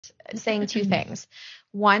saying two things.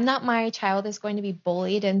 One, that my child is going to be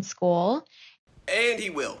bullied in school. And he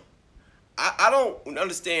will. I don't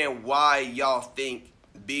understand why y'all think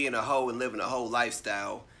being a hoe and living a hoe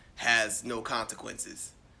lifestyle has no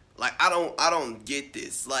consequences. Like I don't get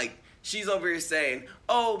this. Like she's over here saying,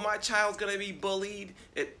 "Oh, my child's gonna be bullied."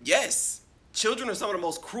 Yes, children are some of the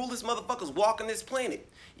most cruelest motherfuckers walking this planet.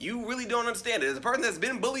 You really don't understand it. As a person that's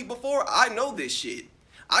been bullied before, I know this shit.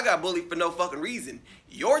 I got bullied for no fucking reason.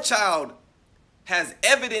 Your child has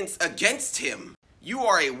evidence against him. You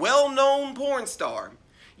are a well-known porn star.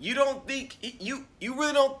 You don't think you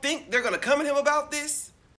really don't think they're gonna come at him about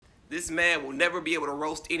this? This man will never be able to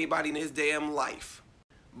roast anybody in his damn life.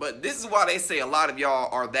 But this is why they say a lot of y'all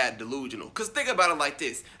are that delusional. Cause think about it like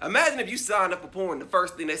this. Imagine if you signed up for porn, the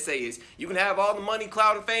first thing they say is you can have all the money,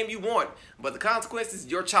 clout, and fame you want, but the consequences,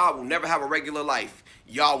 your child will never have a regular life.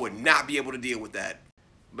 Y'all would not be able to deal with that.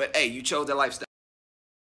 But hey, you chose that lifestyle.